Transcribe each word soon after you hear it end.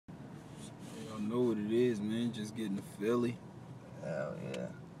know what it is, man. Just getting to Philly. Hell yeah.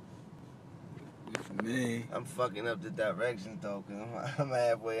 Man. I'm fucking up the directions though, cause I'm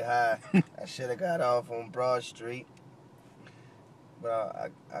halfway high. I should have got off on Broad Street,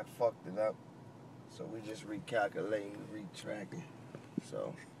 but I fucked it up. So we just recalculating, retracking.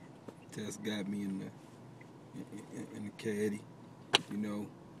 So Tess got me in the caddy, you know,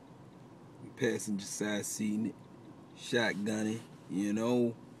 passenger side seating it, shotgunning, you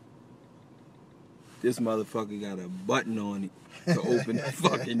know. This motherfucker got a button on it to open the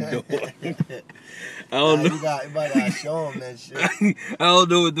fucking door. I don't know. You might gotta show him that shit. I don't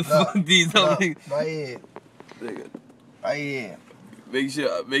know what the fuck these are. Right here. Right here. Make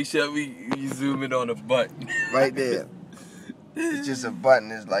sure we zoom in on the button. Right there. It's just a button.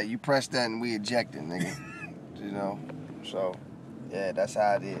 It's like you press that and we eject it, nigga. You know? So, yeah, that's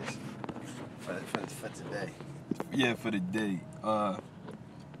how it is for today. Yeah, for the day.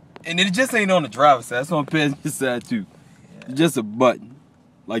 And it just ain't on the driver's side. It's on the passenger side, too. Yeah. It's just a button.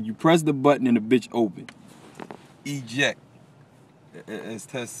 Like, you press the button and the bitch open. Eject. As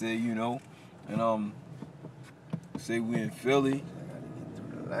Tess said, you know. And, say we in Philly. I gotta get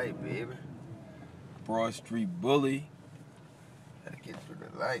through the light, baby. Broad Street Bully. Gotta get through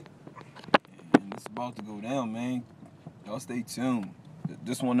the light. And it's about to go down, man. Y'all stay tuned.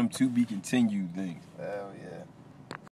 This one of them to be continued things. Hell yeah.